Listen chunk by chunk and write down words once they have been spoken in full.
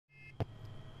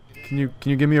Can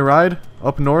you give me a ride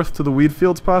up north to the weed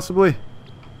fields, possibly?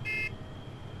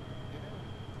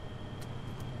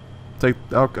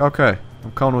 Okay.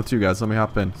 I'm calling with you guys. Let me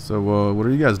hop in. So, what are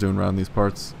you guys doing around these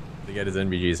parts? To get his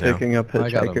NBGs now. Picking up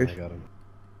hitchhikers. I got him.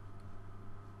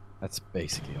 That's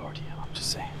basically RDM, I'm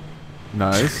just saying.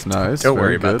 Nice, nice. Don't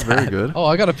worry very about good, that. Very good. Oh,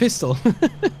 I got a pistol.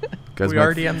 Guys, we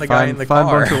RDM the guy in the car.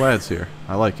 Fine bunch of lads here.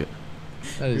 I like it.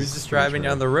 He was just driving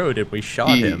down the road and we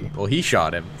shot him. Well, he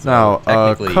shot him. So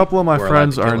now, a couple of my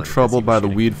friends are in trouble by the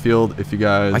shooting. weed field. If you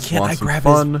guys want some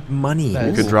fun, money?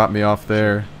 you could drop me off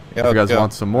there. If you guys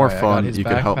want some more fun, you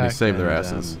can help me save their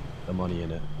asses. The money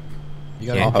in it. You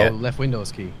got the left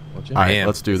window's key. Alright,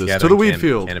 let's do this. To the weed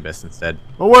field. Cannabis instead.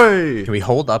 Away! Can we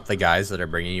hold up the guys that are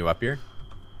bringing you up here?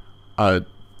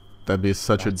 That'd be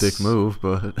such a dick move,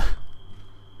 but...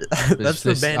 That's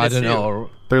the bandits. I don't know.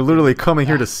 They're literally coming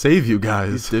here to save you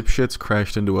guys. These dipshits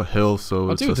crashed into a hill, so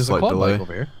it's a slight delay.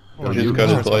 Over here. Oh, just got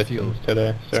his license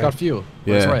today. It's got fuel.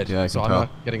 Yeah, it's red, yeah, I can so tell. I'm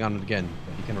not getting on it again.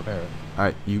 But he can repair it.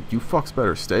 Alright, you fucks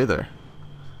better stay there.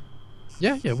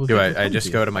 Yeah, we'll do I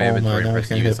just go to my inventory and press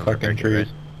use on the record, right?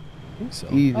 I think so.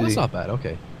 Easy. Oh, that's not bad.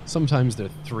 Okay. Sometimes they're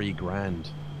 $3,000.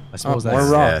 I suppose more that's.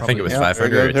 rock. Yeah, I think it was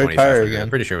 500 or 2,500. I'm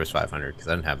pretty sure it was 500 because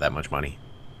I didn't have that much money.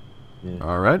 Yeah.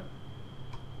 Alright.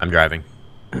 I'm driving.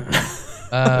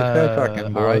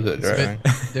 Alright. It's a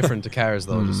bit different to cars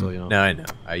though, just so you know. No, I know.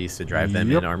 I used to drive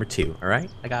them in Arma 2. Alright?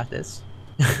 I got this.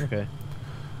 Okay.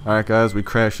 Alright guys, we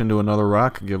crashed into another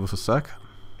rock. Give us a sec.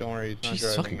 Don't worry, it's not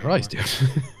Jesus driving fucking Christ, dude.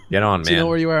 Get on, man. Do you know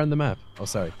where you are on the map? Oh,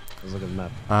 sorry. I was looking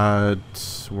at the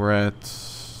map. We're at...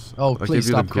 Oh, I'll please give you the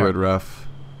stop grid ref.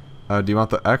 Do you want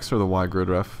the X or the Y grid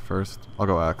ref first? I'll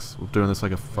go X. We're doing this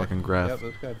like a fucking graph. Yep,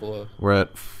 this guy below. We're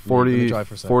at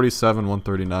 47,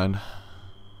 139.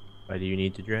 Why do you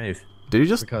need to drive? Did you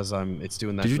just... Because it's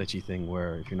doing that glitchy thing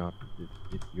where if you're not...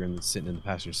 If you're sitting in the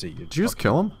passenger seat, Did you just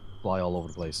kill him? Fly all over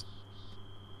the place.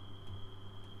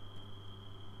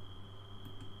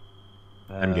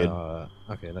 I'm good.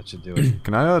 Okay, that should do it.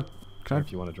 Can I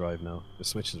If you want to drive now,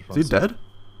 just switch to the front. Is he dead? You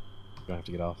don't have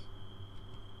to get off.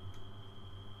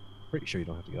 Pretty sure you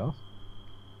don't have to get off.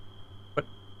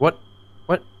 What?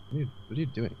 What are you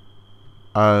doing?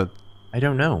 I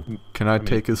don't know. Can I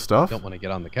take his stuff? Don't want to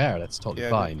get on the car. That's totally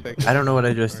fine. I don't know what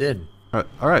I just did.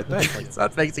 Alright, thanks. It's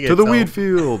not fixing To the weed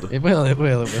field. It will.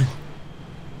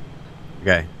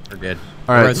 Okay, we're good.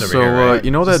 Alright, so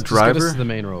you know that driver? Just the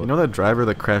main road. You know that driver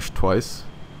that crashed twice?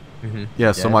 Mm-hmm.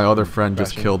 Yeah, so my other friend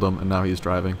just killed him, and now he's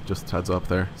driving. Just heads up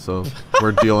there. So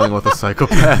we're dealing with a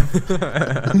psychopath.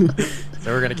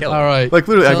 So we're gonna kill him. All right. Like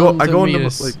literally,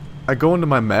 I go into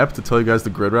my map to tell you guys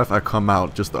the grid ref. I come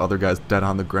out, just the other guy's dead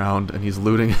on the ground, and he's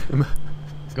looting him.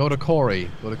 Go to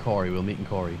Corey. We'll meet in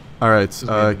Corey. All right.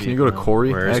 Can you go to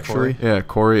Corey? Where is actually, Corey? Yeah,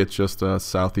 Corey. It's just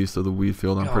southeast of the weed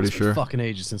field. I'm pretty sure. It's been fucking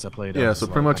ages since I played. Yeah, so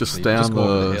pretty much just stay on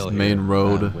the main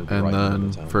road, and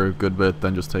then for a good bit,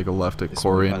 then just take a left at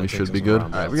Corey, and we should be good. All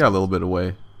right, we got a little bit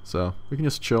away, so we can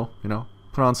just chill. You know,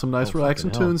 put on some nice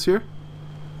relaxing tunes here.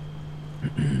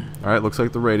 All right, looks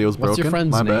like the radio's broken. What's your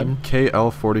friend's My name? bad.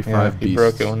 KL45 Yeah, he Beast.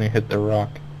 broke it when he hit the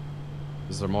rock.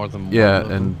 Is there more than one? Yeah,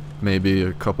 and maybe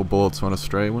a couple bullets went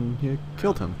astray when he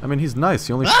killed him. I mean, he's nice.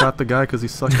 He only shot the guy because he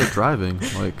sucked at driving.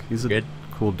 Like, he's a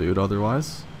cool dude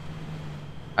otherwise.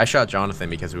 I shot Jonathan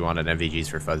because we wanted MVGs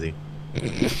for Fuzzy.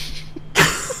 I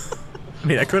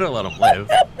mean, I could have let him live,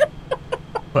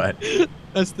 but...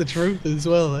 That's the truth as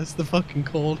well. That's the fucking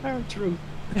cold hard truth.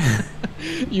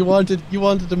 you wanted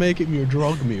to make him your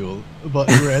drug mule, but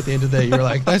you were at the end of the day, you were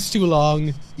like, that's too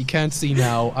long. He can't see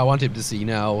now. I want him to see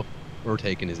now. We're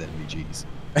taking his NVGs.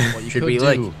 Should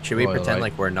we pretend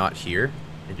like we're not here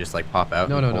and just like pop out?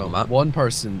 and hold him up? One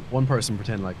person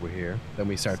pretend like we're here. Then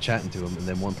we start chatting to him, and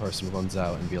then one person runs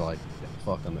out and be like, "Get the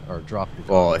fuck on the," or drop.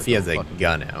 Well, if he has a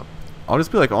gun out. I'll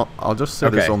just be like, I'll just say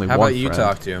there's only one friend. How about you friend.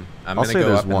 talk to him? I'm gonna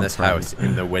go up in this house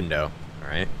in the window. All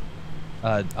right.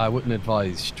 I wouldn't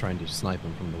advise trying to snipe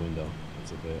him from the window.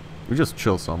 That's a bit. We just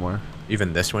chill somewhere.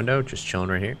 Even this window, just chilling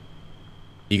right here.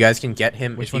 You guys can get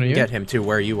him. If you can get him to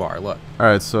where you are, look. All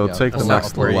right, so take the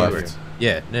next left.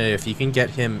 Yeah, no, if you can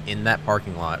get him in that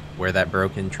parking lot where that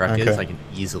broken truck is, I can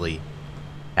easily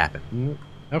tap him.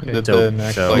 Okay.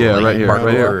 So yeah, like, right here, park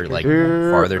right here. over, like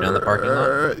farther down the parking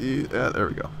lot. Yeah, there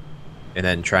we go. And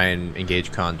then try and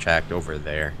engage contact over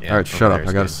there. Yeah, all right, shut up.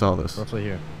 I gotta sell this. Roughly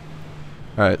here.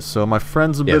 All right, so my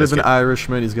friend's a bit of an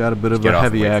Irishman. He's got a bit of a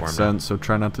heavy accent, so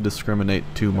try not to discriminate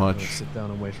too much. Sit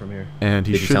down and wait from here. And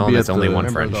he should be at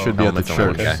the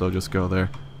church, so just go there.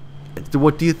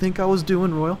 What do you think I was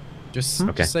doing, Royal? Just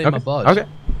say my bud. Okay.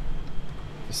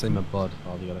 Just say my bud.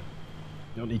 All together.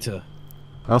 You don't need to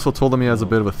I also told him he has a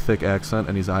bit of a thick accent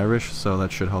and he's Irish, so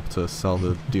that should help to sell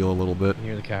the deal a little bit.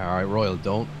 Near the car. All right, Royal,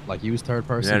 don't like use third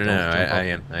person. No, I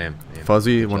am.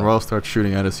 Fuzzy, when Royal starts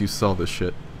shooting at us, you sell this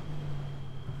shit.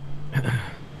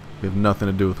 We have nothing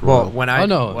to do with Royal. Well, what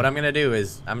I'm gonna do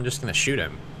is I'm just gonna shoot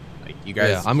him. Like you guys.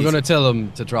 Yeah, I'm gonna tell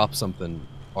him to drop something,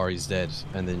 or he's dead,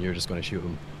 and then you're just gonna shoot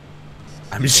him.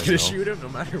 I'm just gonna shoot him no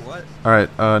matter what. All right,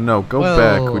 no, go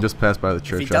back. We just passed by the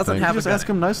church. I think. Just ask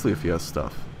him nicely if he has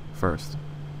stuff first.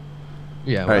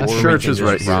 Yeah. All right, church is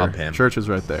right here. Him. Church is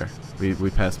right there.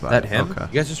 We passed by. That him? Okay.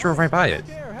 You guys just drove right by it.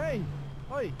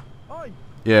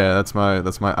 Yeah, that's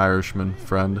my Irishman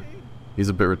friend. He's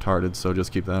a bit retarded, so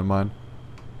just keep that in mind.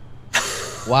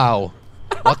 Wow.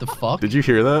 What the fuck? Did you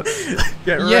hear that?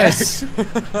 Yes.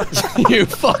 You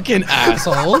fucking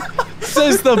asshole.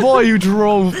 Says the boy who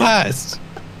drove past.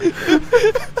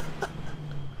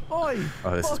 Oh,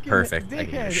 this is perfect. I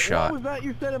can get a shot. What was that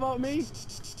you said about me?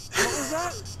 What was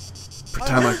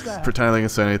that? Pretend I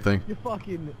didn't say anything. You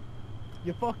fucking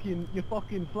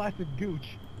flaccid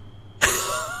gooch.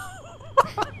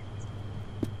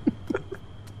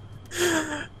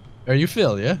 Are you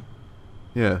Phil, yeah?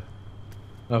 Yeah.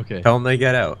 Okay. Tell them they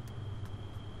get out.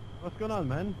 What's going on,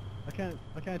 man? I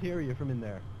can't hear you from in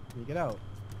there. Can you get out?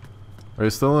 Are you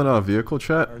still in a vehicle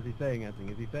chat? Or is he saying anything?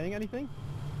 Is he saying anything?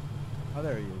 Oh,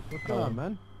 there he is. What's going on,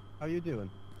 man? How you doing?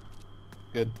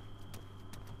 Good.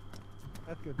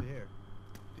 That's good to hear.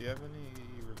 Do you have any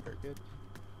repair kits?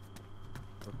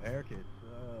 Repair kits?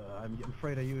 I'm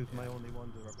afraid I used my only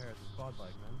one to repair the quad bike,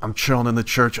 man. I'm chilling in the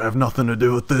church. I have nothing to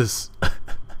do with this.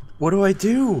 What do I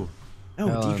do?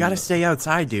 No, you gotta stay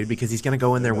outside, dude, because he's gonna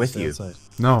go in there with you. Outside.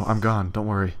 No, I'm gone. Don't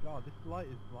worry. God, this light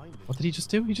is blinding. What did he just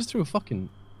do? He just threw a fucking...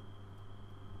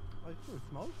 Oh, he threw a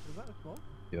smoke? Is that a smoke?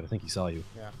 Dude, I think he saw you.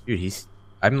 Yeah. Dude,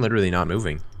 I'm literally not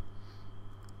moving.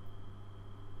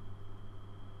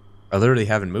 I literally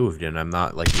haven't moved, and I'm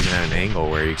not like even at an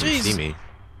angle where you can see me.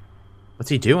 What's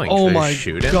he doing? Oh Should I my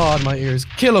shoot him? god, my ears.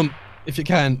 Kill him if you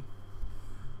can.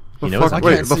 He knows Fuck, I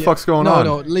wait, can't the fuck's going on?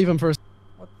 No, leave him first.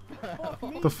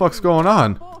 The fuck's going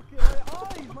on? Fuck, my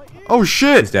eyes, my ears. Oh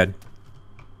shit! He's dead.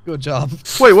 Good job.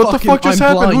 Wait, what the Fucking, fuck just I'm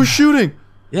happened? blind. Who's shooting?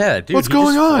 Yeah, dude. What's he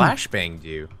going just on? flashbanged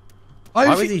you. I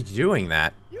Why fe- was he doing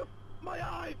that? My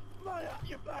eyes,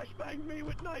 you flashbanged me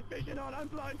with night vision on. I'm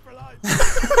blind for life.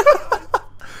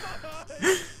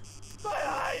 My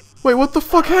eyes. Wait, what the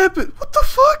fuck happened? What the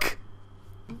fuck?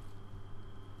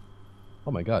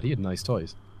 Oh my god, he had nice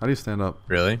toys. How do you stand up?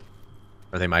 Really?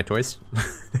 Are they my toys?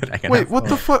 I can Wait, have- what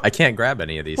the fuck? I can't grab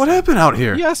any of these. What things. happened out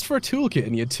here? He asked for a toolkit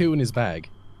and he had 2 in his bag.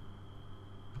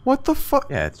 What the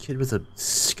fuck? Yeah, the kid was a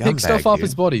scumbag. Pick stuff off dude.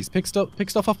 his buddies. Pick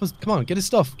stuff off his... Come on, get his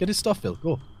stuff. Get his stuff, Phil.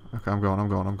 Go. Okay, I'm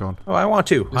going. Oh, I want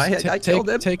to. Just I killed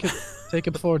him. Take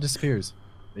it before it disappears,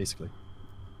 basically.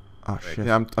 Oh shit.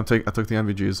 Yeah, I took the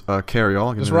NVGs. Carry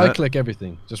all. Just right click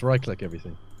everything. Just right click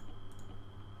everything.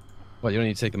 Well, you don't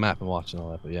need to take the map and watch and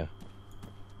all that, but yeah.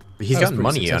 He's That was got pretty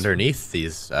money successful. underneath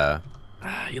these.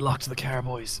 You locked the car,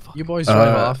 boys. You boys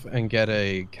drive off and get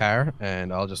a car,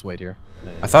 and I'll just wait here.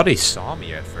 I thought he saw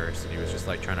me at first, and he was just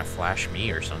like trying to flash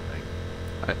me or something.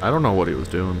 I don't know what he was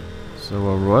doing.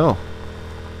 So, Royal.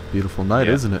 Beautiful night,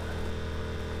 Yeah. isn't it?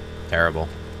 Terrible.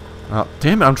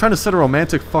 Damn it, I'm trying to set a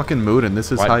romantic fucking mood, and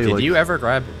this is how you Did like... you ever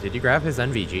grab? Did you grab his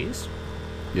NVGs?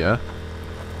 Yeah.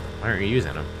 Why aren't you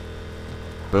using them?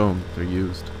 Boom, they're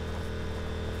used.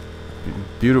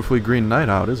 Beautifully green night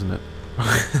out, isn't it?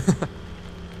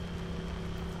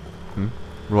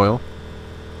 Royal?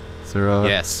 Is there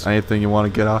Yes. anything you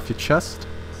want to get off your chest?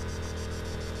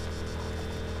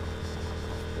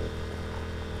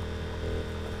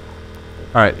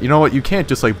 Alright, you know what? You can't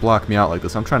just like block me out like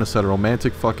this. I'm trying to set a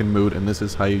romantic fucking mood, and this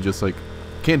is how you just like...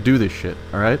 Can't do this shit,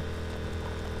 alright?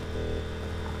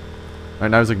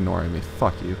 Alright, now he's ignoring me.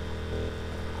 Fuck you.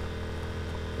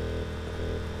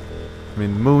 I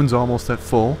mean, moon's almost at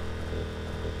full.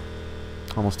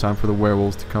 Almost time for the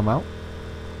werewolves to come out.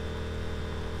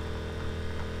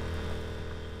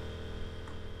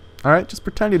 Alright, just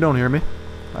pretend you don't hear me.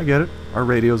 I get it. Our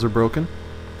radios are broken.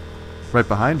 Right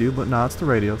behind you, but nah, it's the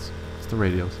radios. It's the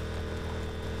radios.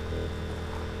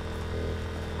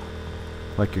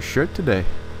 Like your shirt today.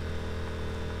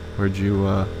 Where'd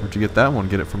you get that one?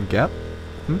 Get it from Gap?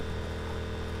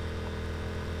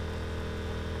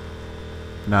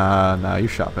 Nah, you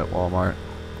shop at Walmart.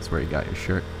 That's where you got your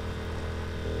shirt.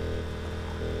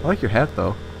 I like your hat,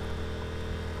 though.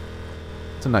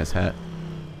 It's a nice hat.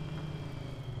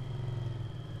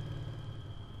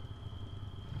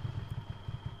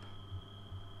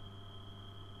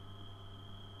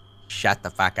 Shut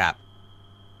the fuck up.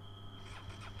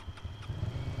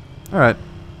 Alright.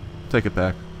 Take it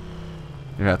back.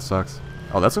 Your hat sucks.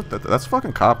 Oh, that's a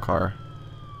fucking cop car.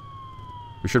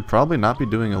 We should probably not be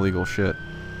doing illegal shit.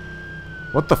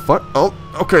 What the fuck? Oh,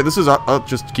 okay, this is... oh,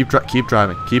 just keep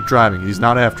driving. Keep driving. He's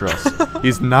not after us.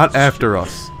 He's not after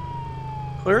us.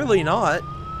 Clearly not.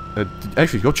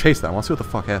 Actually, go chase that. I want to see what the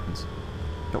fuck happens.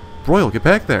 Yo, Royal, get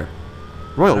back there.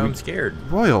 Royal, I'm scared.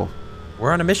 Royal.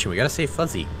 We're on a mission. We gotta save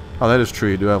Fuzzy. Oh, that is true.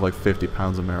 You do have like 50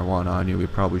 pounds of marijuana on you. We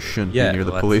probably shouldn't be near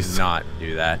the police. Not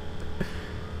do that.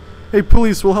 Hey,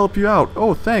 police, we'll help you out.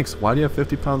 Oh, thanks. Why do you have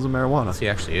 50 pounds of marijuana? He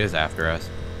actually is after us.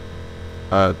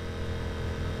 I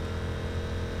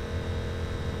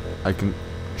can...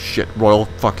 Shit, Royal,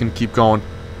 fucking keep going.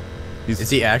 Is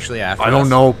he actually after us? I don't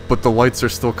know, but the lights are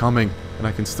still coming, and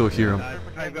I can still hear him.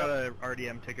 I've got a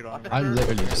RDM ticket on. I'm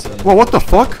literally just saying. Whoa, what the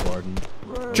fuck?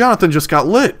 Jonathan just got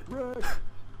lit.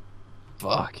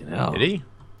 Fucking hell. Did he?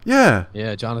 Yeah.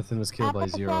 Yeah, Jonathan was killed by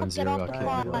Zero and Zero got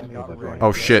killed by Royal.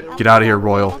 Oh shit, get out of here,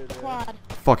 Royal.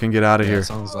 Fucking get out of here.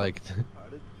 Sounds like...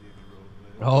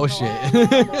 oh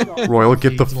shit. Royal,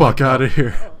 get the fuck out of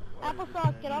here.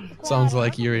 Sounds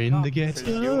like you're in the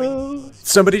ghetto.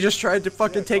 Somebody just tried to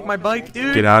fucking take my bike,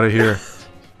 dude. Get out of here.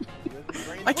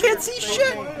 I can't see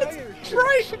shit. It's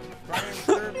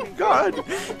right. God.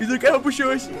 He's like, I'll push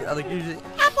you. I'm like,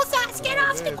 applesauce, get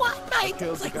off the quad bike. I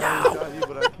was like, no.